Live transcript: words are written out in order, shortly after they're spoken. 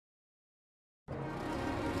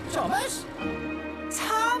Thomas?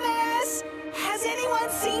 Thomas! Has anyone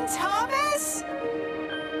seen Thomas?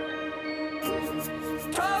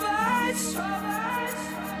 Thomas!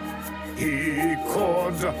 He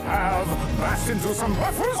could have bashed into some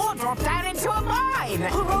buffers. Or dropped down into a mine!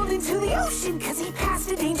 Or rolled into the ocean because he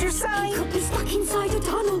passed a danger sign! He could be stuck inside a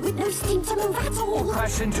tunnel with no steam to move at all!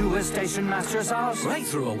 Crash into a station master's house. Right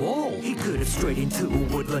through a wall. He could have strayed into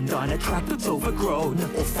a woodland diner track that's overgrown.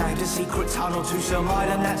 Or found a secret tunnel to some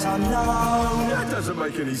island that's unknown. That doesn't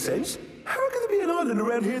make any sense. How can there be an island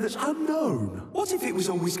around here that's unknown? What if it was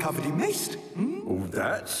always covered in mist? Oh,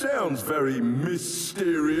 that sounds very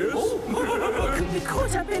mysterious. Could be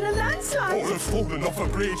caught up in a landslide! Or have fallen off a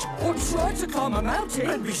bridge. Or tried to climb a mountain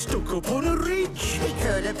and be stuck up on a ridge. He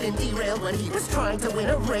could have been derailed when he was trying to win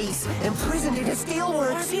a race, imprisoned in a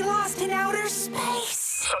steelworks. Was he lost in outer space?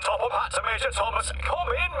 Top of hat to Major Thomas. Come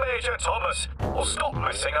in, Major Thomas. Or stop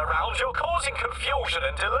messing around. You're causing confusion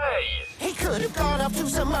and delay. He could have gone up to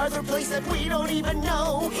some other place that we don't even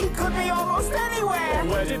know. He could be almost anywhere!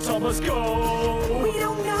 Where did Thomas go? We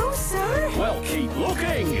don't know, sir! Well, keep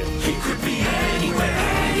looking. He could be anywhere,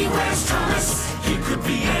 anywhere's Thomas. He could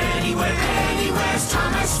be anywhere, anywhere's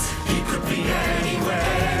Thomas. He could be anywhere,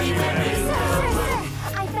 anywhere.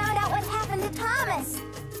 Sir, I found out what happened to Thomas.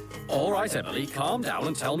 All right, Emily, calm down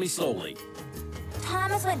and tell me slowly.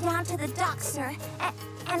 Thomas went down to the dock, sir,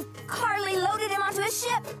 and Carly loaded him onto a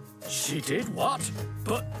ship. She did what?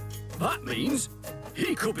 But that means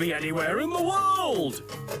he could be anywhere in the world.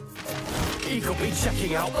 He could be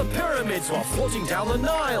checking out the pyramids while floating down the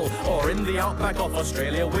Nile, or in the outback of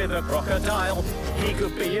Australia with a crocodile. He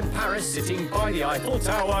could be in Paris sitting by the Eiffel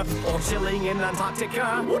Tower, or chilling in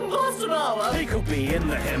Antarctica. Wouldn't last an hour. He could be in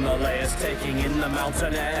the Himalayas taking in the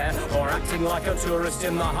mountain air, or acting like a tourist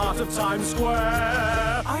in the heart of Times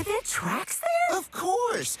Square. Are there tracks there? Of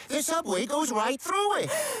course! The subway goes right through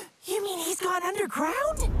it. You mean he's gone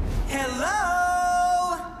underground?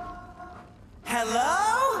 Hello?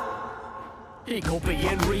 Hello? He could be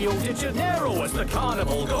in Rio de Janeiro as the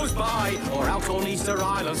carnival goes by, or out on Easter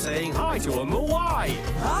Island saying hi to a Moai.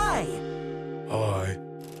 Hi. Hi.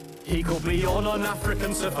 He could be on an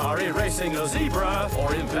African safari racing a zebra,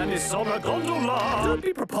 or in Venice on a gondola. Don't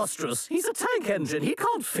be preposterous. He's a tank engine. He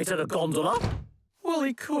can't fit in a gondola. Well,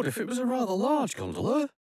 he could if it was a rather large gondola.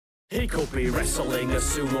 He could be wrestling a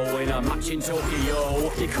sumo in a match in Tokyo.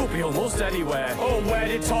 He could be almost anywhere. Oh, where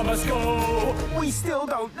did Thomas go? We still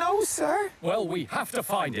don't know, sir. Well, we have to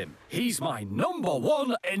find him. He's my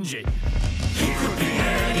 #1 engine. He could be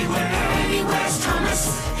anywhere, anywhere's Thomas.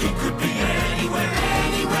 He could be anywhere,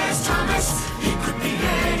 anywhere's Thomas. He could be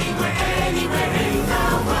anywhere, anywhere in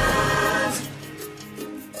the world.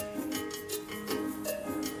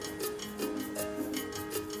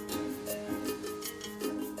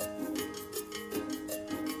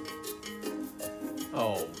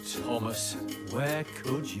 Oh, Thomas, where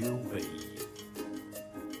could you be?